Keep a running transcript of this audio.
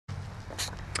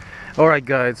Alright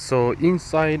guys, so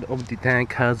inside of the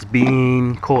tank has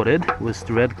been coated with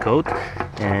the red coat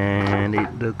and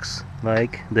it looks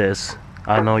like this.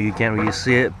 I know you can't really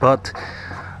see it, but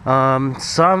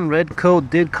some red coat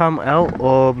did come out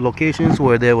of locations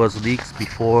where there was leaks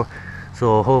before,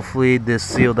 so hopefully this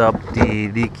sealed up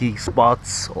the leaky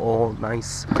spots all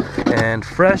nice and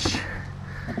fresh.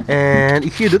 And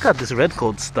if you look at this red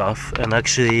coat stuff, and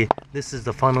actually this is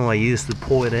the funnel I used to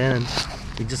pour it in,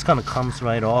 it just kind of comes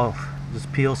right off,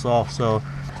 just peels off. So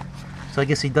I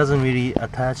guess it doesn't really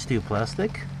attach to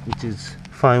plastic, which is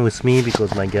fine with me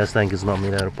because my gas tank is not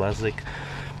made out of plastic.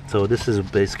 So this is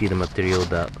basically the material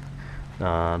that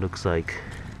looks like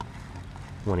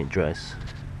when it dries.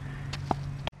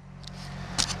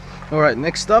 Alright,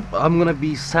 next up I'm gonna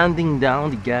be sanding down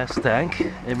the gas tank.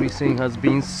 Everything has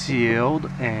been sealed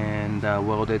and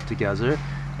welded together,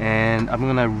 and I'm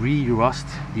gonna re-rust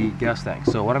the gas tank.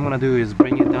 So what I'm gonna do is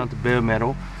bring it down to bare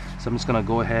metal. So I'm just gonna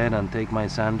go ahead and take my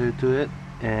sander to it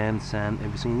and sand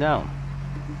everything down.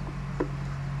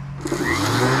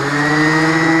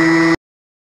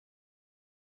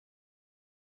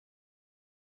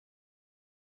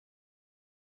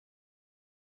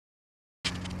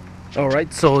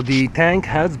 Alright, so the tank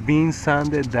has been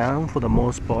sanded down for the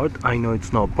most part. I know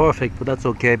it's not perfect, but that's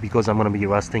okay because I'm gonna be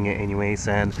rusting it anyways,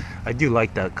 and I do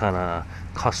like that kind of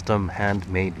custom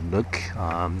handmade look.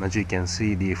 As you can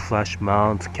see, the flash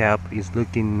mount cap is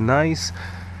looking nice,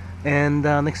 and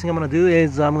next thing I'm gonna do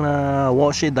is I'm gonna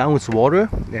wash it down with water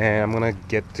and I'm gonna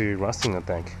get to rusting the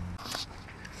tank.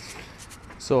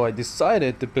 So I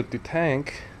decided to put the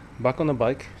tank back on the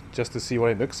bike just to see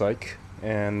what it looks like,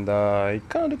 and it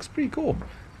kind of looks pretty cool.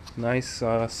 Nice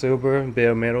silver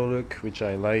bare metal look, which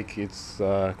I like. It's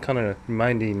kind of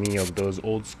reminding me of those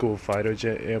old school fighter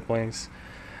jet airplanes,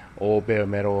 all bare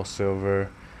metal silver,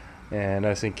 and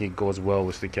I think it goes well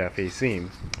with the cafe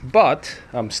theme. But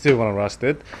I'm still gonna rust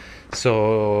it,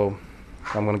 so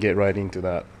I'm gonna get right into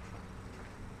that.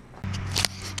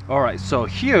 Alright, so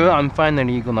here I'm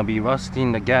finally gonna be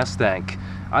rusting the gas tank.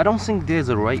 I don't think there's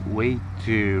a right way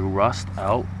to rust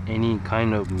out any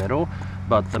kind of metal,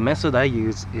 but the method I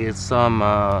use is some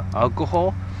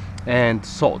alcohol and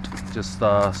salt. Just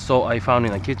salt I found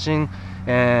in the kitchen,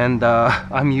 and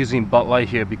I'm using Bud Light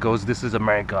here because this is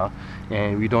America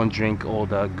and we don't drink all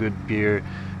the good beer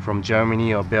from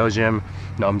Germany or Belgium.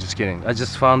 No, I'm just kidding. I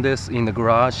just found this in the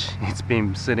garage. It's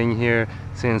been sitting here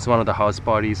since one of the house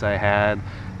parties I had,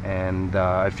 and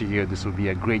I figured this would be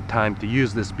a great time to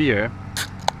use this beer.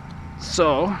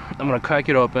 So I'm gonna crack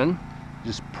it open,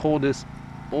 just pour this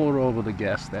all over the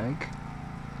gas tank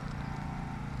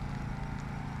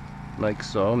like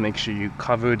so. Make sure you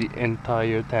cover the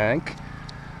entire tank,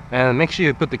 and make sure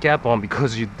you put the cap on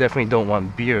because you definitely don't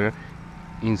want beer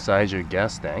inside your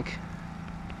gas tank.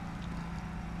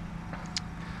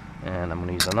 And I'm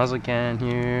gonna use another can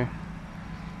here.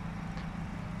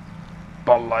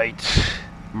 Bud Light,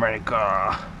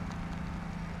 America.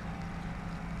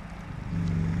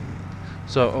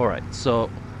 So alright, so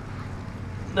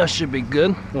that should be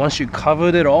good. Once you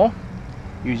covered it all,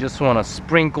 you just want to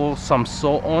sprinkle some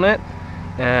salt on it,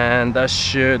 and that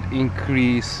should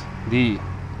increase the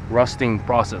rusting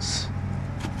process.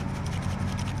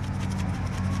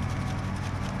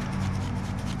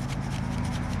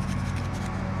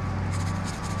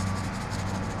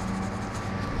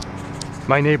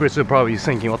 My neighbors are probably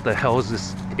thinking, what the hell is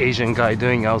this Asian guy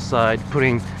doing outside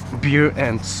putting beer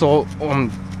and salt on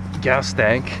gas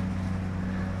tank?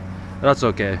 That's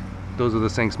okay. Those are the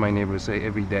things my neighbors say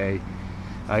every day.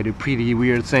 I do pretty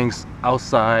weird things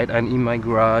outside and in my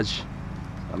garage.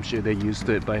 I'm sure they're used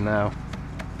to it by now.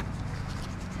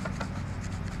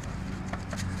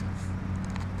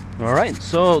 Alright,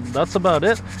 so that's about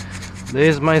it.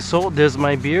 There's my salt, there's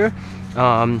my beer.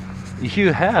 If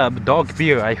you have dark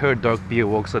beer, I heard dark beer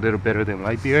works a little better than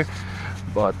light beer,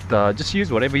 but just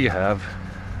use whatever you have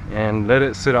and let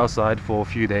it sit outside for a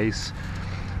few days,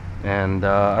 and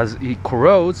as it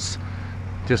corrodes,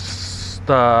 just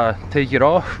take it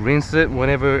off, rinse it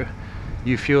whenever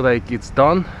you feel like it's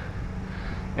done,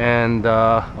 and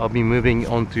I'll be moving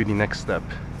on to the next step.